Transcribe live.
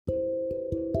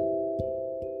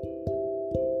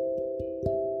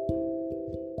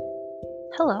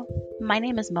Hello, my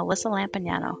name is Melissa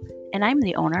Lampagnano, and I'm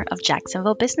the owner of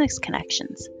Jacksonville Business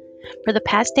Connections. For the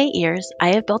past 8 years,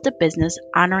 I have built a business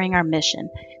honoring our mission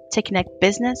to connect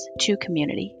business to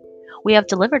community. We have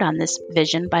delivered on this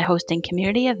vision by hosting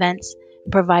community events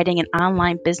and providing an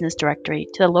online business directory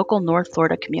to the local North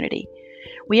Florida community.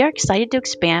 We are excited to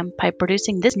expand by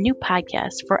producing this new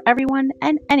podcast for everyone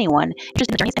and anyone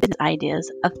interested in the journeys and business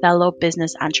ideas of fellow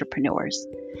business entrepreneurs.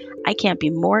 I can't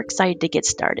be more excited to get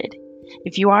started.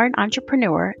 If you are an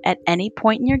entrepreneur at any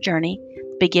point in your journey,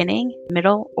 beginning,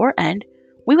 middle, or end,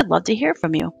 we would love to hear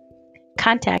from you.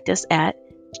 Contact us at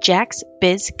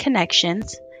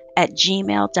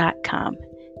jaxbizconnections@gmail.com.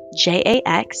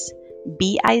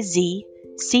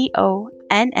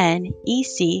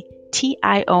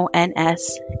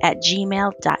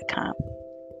 jaxbizconnections@gmail.com.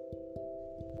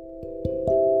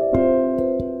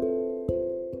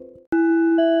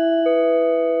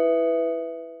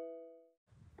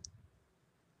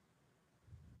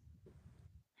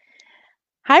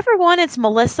 Hi everyone, it's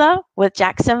Melissa with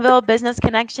Jacksonville Business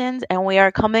Connections, and we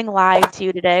are coming live to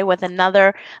you today with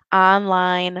another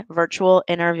online virtual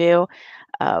interview.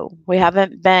 We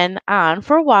haven't been on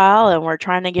for a while, and we're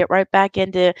trying to get right back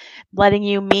into letting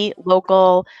you meet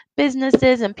local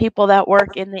businesses and people that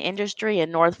work in the industry in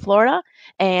North Florida.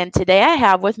 And today I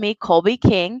have with me Colby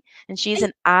King, and she's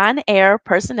an on-air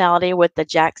personality with the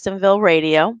Jacksonville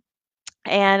Radio.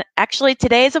 And actually,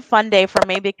 today is a fun day for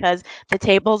me because the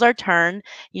tables are turned.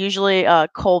 Usually,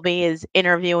 Colby is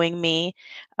interviewing me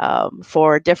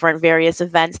for different various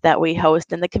events that we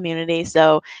host in the community.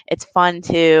 So it's fun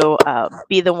to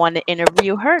be the one to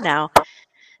interview her now.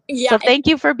 Yeah. So thank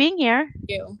you for being here.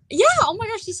 You. Yeah. Oh my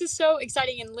gosh, this is so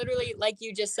exciting. And literally, like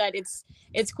you just said, it's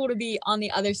cool to be on the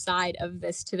other side of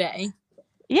this today.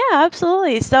 Yeah,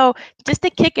 absolutely. So just to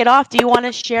kick it off, do you want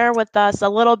to share with us a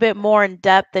little bit more in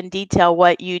depth and detail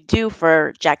what you do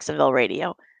for Jacksonville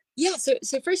Radio? Yeah, so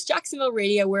first, Jacksonville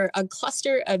Radio, we're a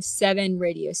cluster of 7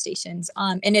 radio stations,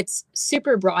 and it's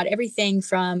super broad. Everything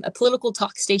from a political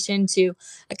talk station to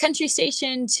a country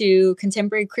station to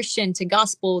contemporary Christian to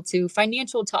gospel to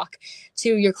financial talk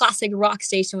to your classic rock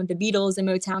station with the Beatles and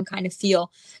Motown kind of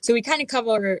feel. So we kind of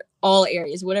cover all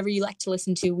areas, whatever you like to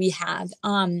listen to, we have.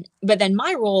 But then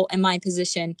my role and my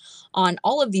position on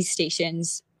all of these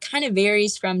stations kind of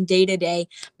varies from day to day,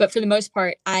 but for the most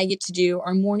part, I get to do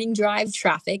our morning drive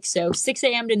traffic. So 6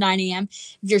 a.m. to 9 a.m.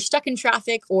 If you're stuck in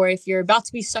traffic or if you're about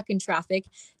to be stuck in traffic,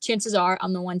 chances are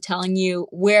I'm the one telling you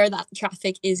where that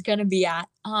traffic is going to be at.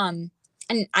 And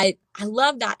I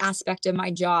love that aspect of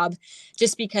my job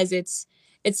just because it's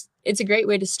a great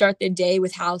way to start the day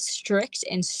with how strict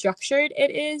and structured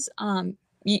it is.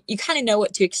 You kind of know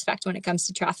what to expect when it comes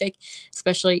to traffic,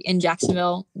 especially in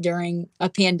Jacksonville during a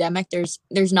pandemic. There's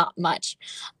not much.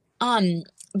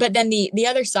 But then the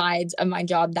other sides of my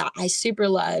job that I super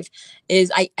love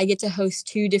is I get to host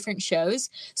 2 different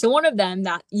shows. So one of them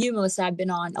that you, Melissa, have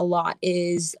been on a lot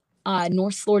is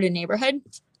North Florida Neighborhood.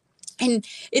 And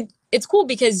it's cool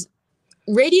because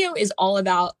radio is all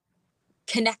about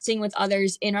connecting with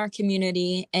others in our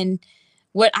community. And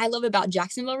what I love about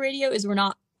Jacksonville Radio is we're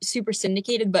not super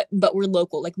syndicated, but we're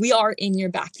local. Like, we are in your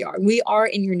backyard, we are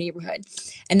in your neighborhood.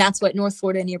 And that's what North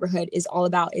Florida Neighborhood is all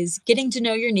about, is getting to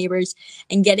know your neighbors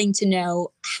and getting to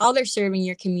know how they're serving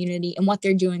your community and what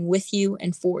they're doing with you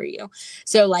and for you.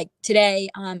 So like today,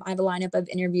 I have a lineup of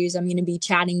interviews. I'm going to be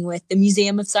chatting with the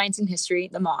Museum of Science and History,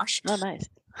 the MOSH. Oh, nice.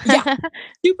 Yeah,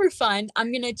 super fun.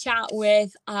 I'm going to chat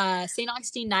with St.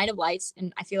 Augustine Night of Lights.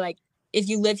 And I feel like if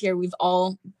you live here, we've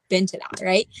all been to that,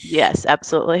 right? Yes,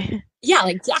 absolutely. Yeah,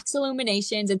 like Jack's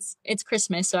Illuminations. It's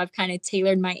Christmas, so I've kind of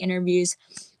tailored my interviews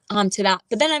to that.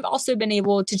 But then I've also been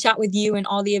able to chat with you and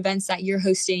all the events that you're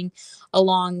hosting,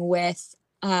 along with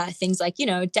things like,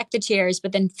 Deck the Chairs,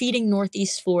 but then Feeding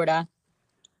Northeast Florida,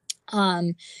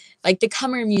 like the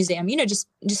Cummer Museum, just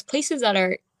places that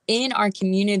are in our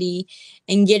community,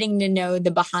 and getting to know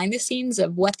the behind the scenes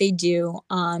of what they do,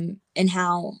 and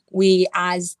how we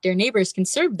as their neighbors can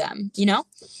serve them.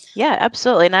 Yeah,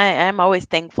 absolutely. And I'm always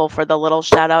thankful for the little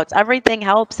shout outs. Everything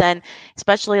helps. And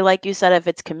especially, like you said, if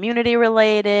it's community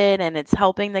related and it's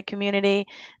helping the community,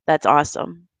 that's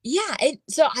awesome. Yeah.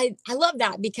 So I love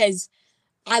that because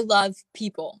I love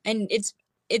people, and it's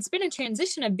been a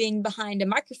transition of being behind a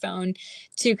microphone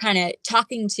to kind of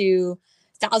talking to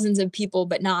thousands of people,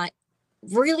 but not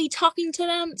really talking to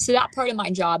them. So that part of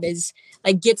my job is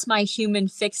like gets my human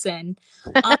fix in.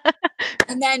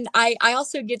 And then I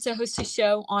also get to host a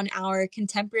show on our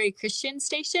contemporary Christian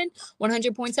station,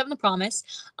 100.7 The Promise.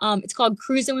 It's called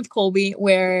Cruising with Colby,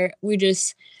 where we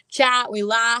just chat, we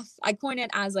laugh. I coin it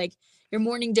as like your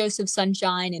morning dose of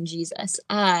sunshine and Jesus.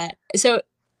 So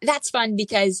that's fun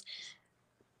because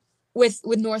with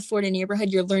North Florida Neighborhood,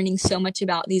 you're learning so much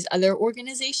about these other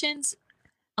organizations.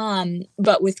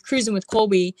 But with Cruising with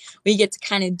Colby, we get to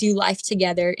kind of do life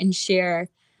together and share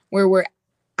where we're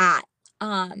at.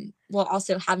 While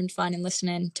also having fun and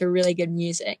listening to really good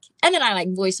music. And then I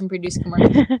like voice and produce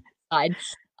commercials side.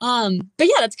 But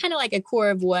yeah, that's kind of like a core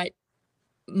of what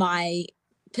my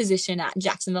position at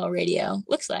Jacksonville Radio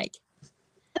looks like.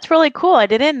 That's really cool. I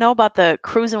didn't know about the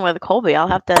Cruising with Colby. I'll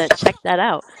have to check that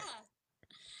out.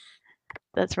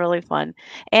 That's really fun.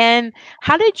 And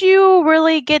how did you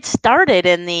really get started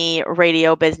in the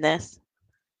radio business?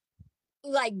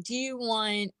 Like, do you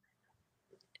want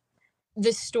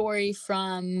the story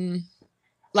from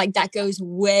like that goes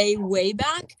way, way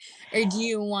back? Or do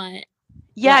you want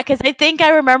Yeah, like because I think I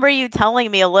remember you telling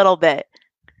me a little bit.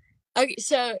 okay,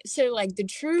 so like the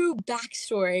true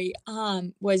backstory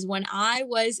was when I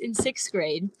was in 6th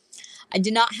grade, I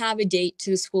did not have a date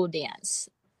to the school dance,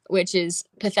 which is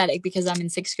pathetic because I'm in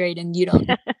 6th grade and you don't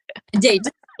date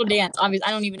to the school dance. Obviously,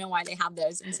 I don't even know why they have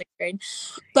those in 6th grade.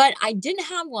 But I didn't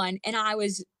have one and I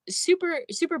was super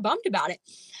bummed about it.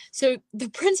 So the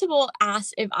principal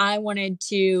asked if I wanted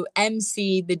to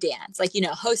MC the dance, like,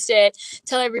 host it,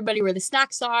 tell everybody where the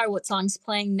snacks are, what song's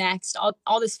playing next,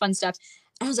 all this fun stuff.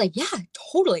 And I was like, yeah,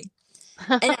 totally.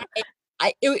 And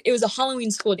it was a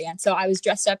Halloween school dance. So I was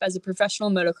dressed up as a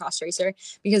professional motocross racer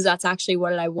because that's actually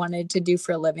what I wanted to do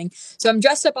for a living. So I'm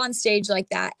dressed up on stage like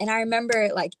that. And I remember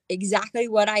like exactly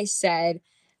what I said.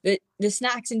 The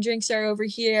snacks and drinks are over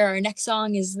here. Our next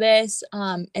song is this.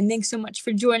 And thanks so much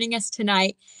for joining us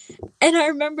tonight. And I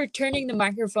remember turning the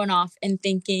microphone off and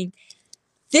thinking,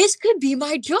 this could be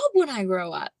my job when I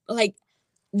grow up. Like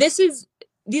this is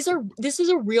this is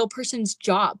a real person's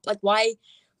job. Like why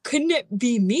couldn't it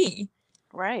be me?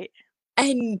 Right.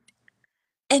 And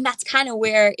that's kind of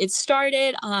where it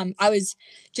started. I was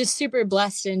just super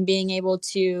blessed in being able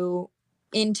to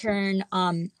intern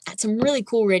at some really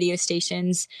cool radio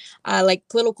stations, like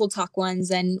political talk ones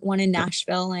and one in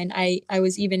Nashville. And I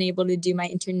was even able to do my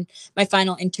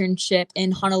final internship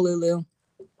in Honolulu.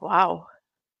 Wow.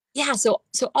 Yeah, so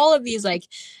all of these, like,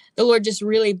 the Lord just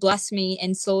really blessed me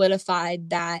and solidified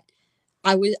that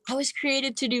I was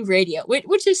created to do radio,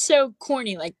 which is so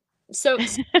corny, like so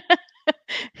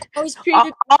I was All,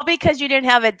 created. all because you didn't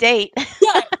have a date.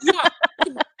 Yeah, yeah.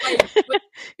 I wasn't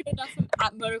good enough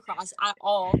at motocross at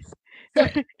all. So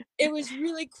it was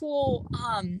really cool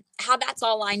how that's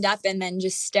all lined up and then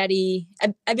just steady.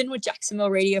 I've been with Jacksonville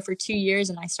Radio for 2 years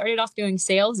and I started off doing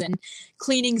sales and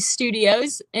cleaning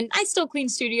studios. And I still clean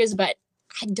studios, but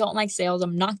I don't like sales.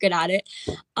 I'm not good at it.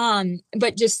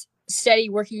 But just steady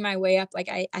working my way up. Like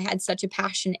I had such a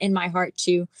passion in my heart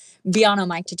to be on a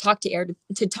mic, to talk to air,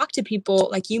 to talk to people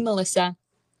like you, Melissa,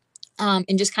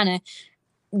 and just kind of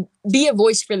be a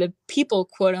voice for the people,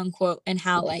 quote unquote, and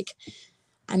how like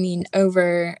I mean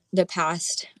over the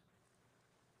past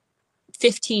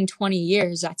 15-20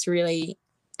 years that's really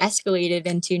escalated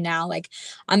into now like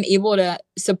I'm able to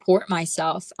support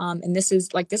myself, and this is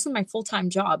my full-time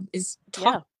job is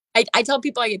talk. Yeah, I tell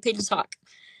people I get paid to talk.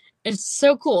 It's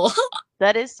so cool.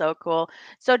 that is so cool.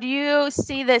 So do you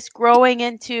see this growing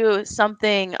into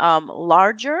something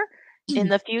larger in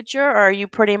the future, or are you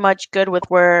pretty much good with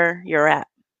where you're at?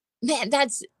 Man,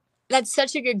 that's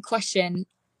such a good question.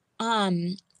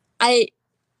 I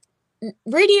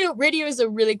radio is a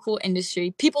really cool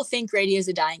industry. People think radio is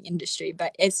a dying industry,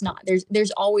 but it's not.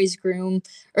 There's always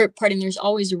there's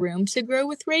always room to grow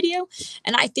with radio.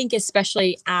 And I think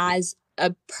especially as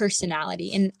a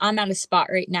personality, and I'm at a spot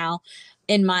right now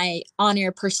in my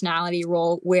on-air personality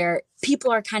role where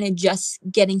people are kind of just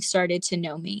getting started to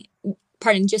know me.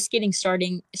 Just getting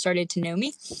started to know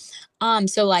me.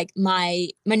 So like my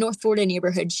North Florida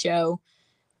Neighborhood show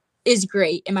is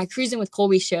great and my Cruising with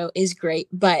Colby show is great,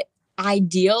 but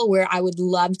ideal where I would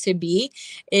love to be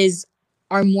is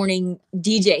our morning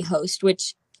DJ host,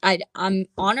 which I'm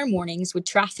on our mornings with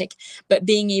traffic, but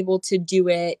being able to do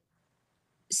it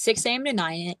 6 a.m. to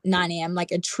 9 a.m. like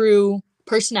a true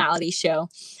personality show.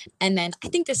 And then I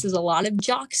think this is a lot of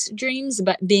jocks' dreams,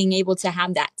 but being able to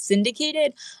have that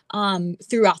syndicated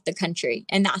throughout the country.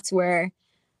 And that's where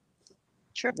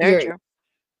Sure, very your true.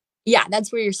 yeah,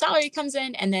 that's where your salary comes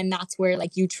in, and then that's where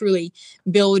like you truly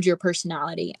build your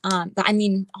personality. But I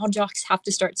mean, all jocks have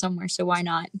to start somewhere, so why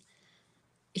not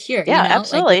here? Yeah, Like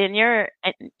absolutely.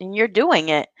 And you're doing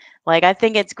it. Like I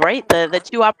think it's great. The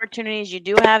two opportunities you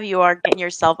do have, you are getting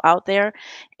yourself out there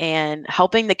and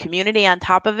helping the community on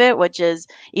top of it, which is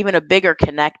even a bigger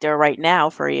connector right now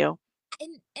for you.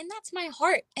 and that's my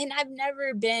heart. And I've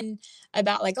never been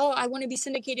about like, oh, I want to be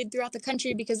syndicated throughout the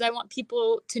country because I want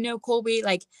people to know Colby.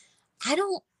 Like, I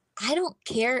don't. I don't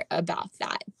care about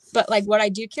that. But like what I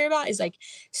do care about is like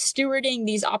stewarding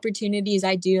these opportunities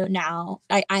I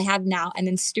have now, and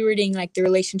then stewarding like the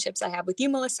relationships I have with you,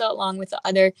 Melissa, along with the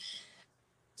other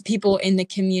people in the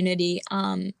community.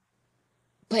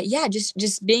 But yeah,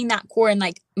 just being that core, and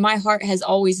like my heart has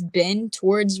always been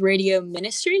towards radio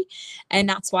ministry, and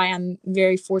that's why I'm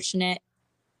very fortunate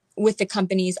with the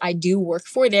companies I do work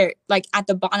for. They're like at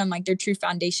the bottom, like their true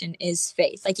foundation is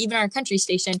faith. Like even our country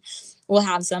station will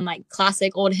have some like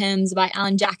classic old hymns by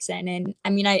Alan Jackson. And I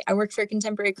mean, I work for a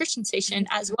contemporary Christian station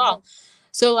as well.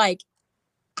 So like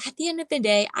at the end of the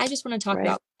day, I just want to talk Right.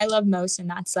 about what I love most, and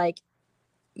that's like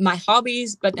my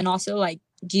hobbies, but then also like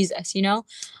Jesus, you know?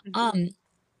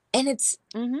 And it's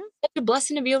Mm-hmm. such a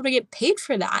blessing to be able to get paid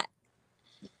for that.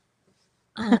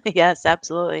 Yes,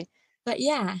 absolutely. But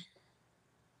yeah.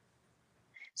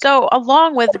 So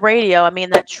along with radio, I mean,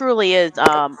 that truly is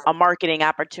a marketing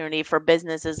opportunity for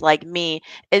businesses like me.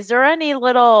 Is there any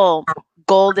little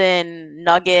golden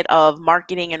nugget of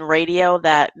marketing and radio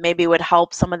that maybe would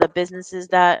help some of the businesses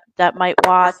that might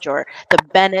watch, or the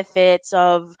benefits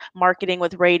of marketing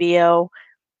with radio?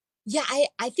 Yeah,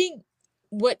 I think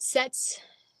what sets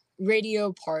radio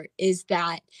apart is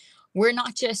that we're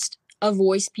not just a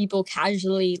voice people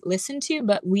casually listen to,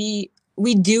 but we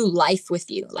do life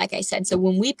with you, like I said. So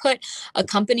when we put a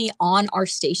company on our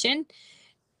station,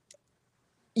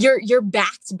 you're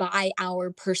backed by our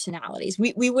personalities.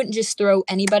 We wouldn't just throw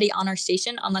anybody on our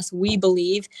station unless we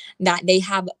believe that they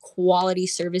have quality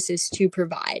services to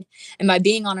provide. And by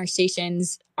being on our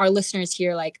stations, our listeners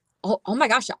hear like, oh my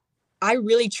gosh, I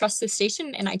really trust this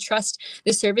station, and I trust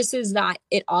the services that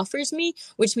it offers me,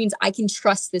 which means I can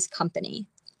trust this company.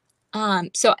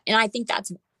 So, and I think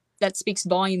that speaks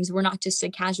volumes. We're not just a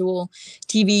casual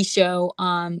TV show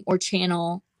or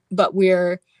channel, but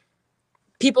we're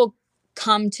people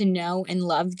come to know and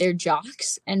love their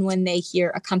jocks. And when they hear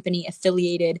a company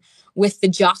affiliated with the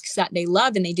jocks that they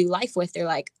love and they do life with, they're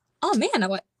like, oh man,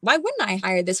 why wouldn't I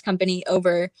hire this company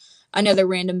over another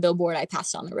random billboard I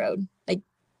passed on the road? Like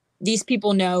these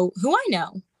people know who I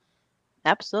know.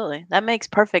 Absolutely. That makes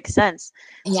perfect sense.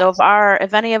 Yeah. So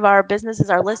if any of our businesses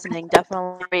are listening,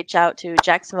 definitely reach out to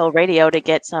Jacksonville Radio to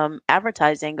get some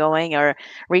advertising going, or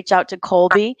reach out to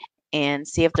Colby and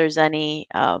see if there's any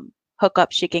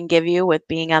hookups she can give you with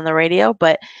being on the radio.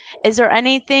 But is there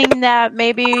anything that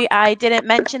maybe I didn't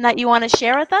mention that you want to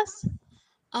share with us?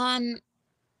 Um,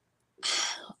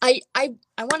 I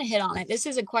want to hit on it. This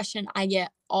is a question I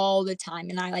get all the time,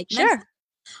 and I like mentioned Sure.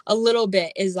 a little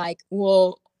bit is like,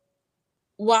 well,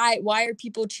 why are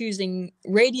people choosing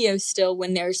radio still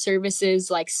when there's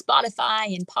services like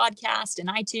Spotify and podcast and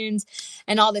iTunes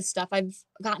and all this stuff? I've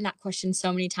gotten that question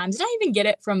so many times, and I even get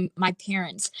it from my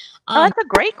parents. Oh, Um, that's a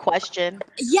great question.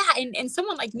 yeah, and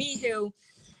someone like me who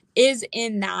is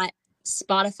in that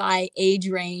Spotify age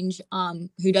range,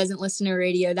 who doesn't listen to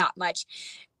radio that much,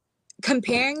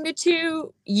 comparing the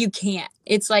two, you can't.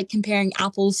 It's like comparing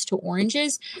apples to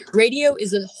oranges. Radio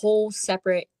is a whole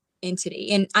separate entity.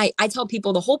 And I tell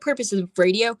people the whole purpose of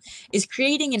radio is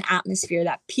creating an atmosphere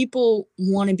that people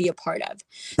want to be a part of.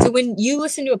 So when you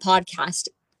listen to a podcast,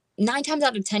 9 times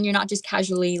out of 10, you're not just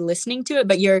casually listening to it,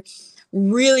 but you're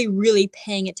really, really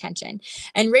paying attention.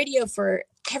 And radio, for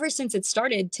ever since it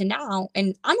started to now,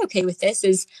 and I'm okay with this,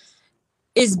 is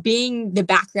being the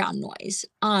background noise.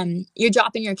 You're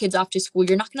dropping your kids off to school.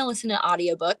 You're not going to listen to an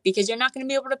audiobook because you're not going to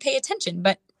be able to pay attention.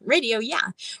 But radio, yeah,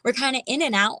 we're kind of in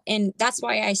and out. And that's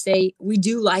why I say we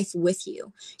do life with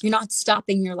you. You're not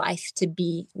stopping your life to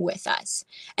be with us.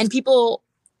 And people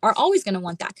are always going to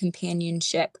want that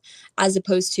companionship, as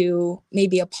opposed to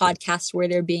maybe a podcast where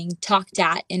they're being talked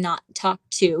at and not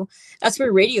talked to. That's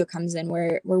where radio comes in,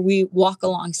 where we walk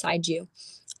alongside you.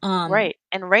 Right.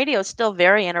 And radio is still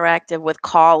very interactive with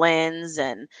call-ins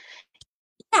and,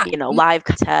 Yeah. live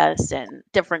contests and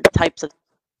different types of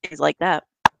things like that.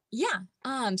 Yeah.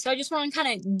 So I just want to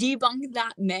kind of debunk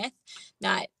that myth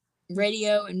that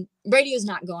radio is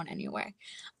not going anywhere.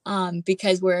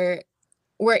 Because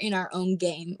we're in our own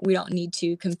game. We don't need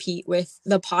to compete with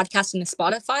the podcast and the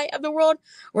Spotify of the world.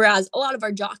 Whereas a lot of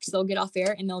our jocks, they'll get off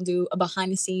air and they'll do a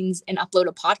behind the scenes and upload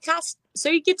a podcast, so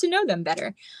you get to know them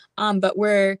better. But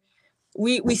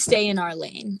we stay in our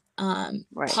lane.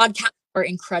 Right. Podcasts are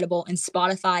incredible, and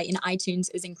Spotify and iTunes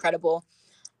is incredible.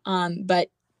 But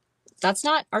that's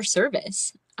not our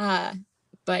service.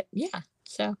 But yeah,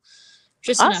 so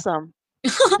just Awesome.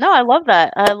 No, I love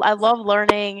that. I love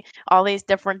learning all these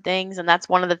different things, and that's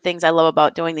one of the things I love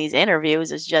about doing these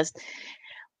interviews is just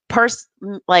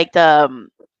like the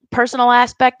personal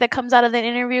aspect that comes out of the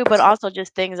interview, but also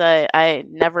just things I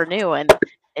never knew. And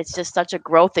it's just such a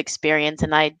growth experience,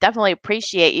 and I definitely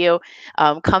appreciate you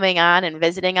coming on and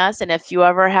visiting us. And if you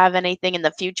ever have anything in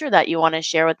the future that you want to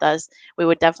share with us, we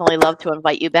would definitely love to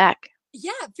invite you back.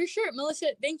 Yeah, for sure. Melissa,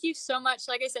 thank you so much.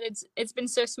 Like I said, it's been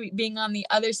so sweet being on the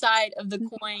other side of the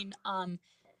coin,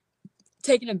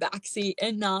 taking a backseat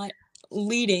and not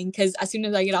leading, because as soon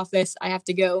as I get off this, I have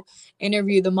to go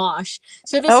interview the Mosh.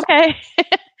 So this is Okay.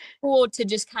 cool to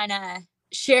just kind of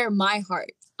share my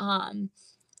heart,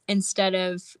 instead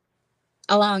of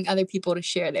allowing other people to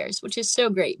share theirs, which is so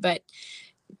great, but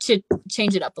to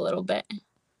change it up a little bit.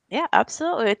 Yeah,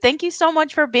 absolutely. Thank you so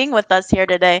much for being with us here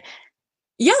today.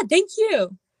 Yeah, thank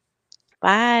you.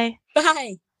 Bye.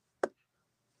 Bye.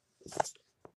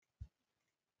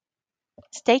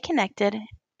 Stay connected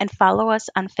and follow us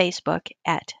on Facebook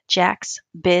at Jax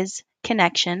Biz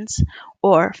Connections,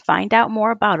 or find out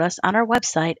more about us on our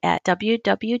website at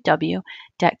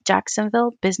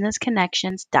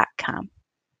www.jacksonvillebusinessconnections.com.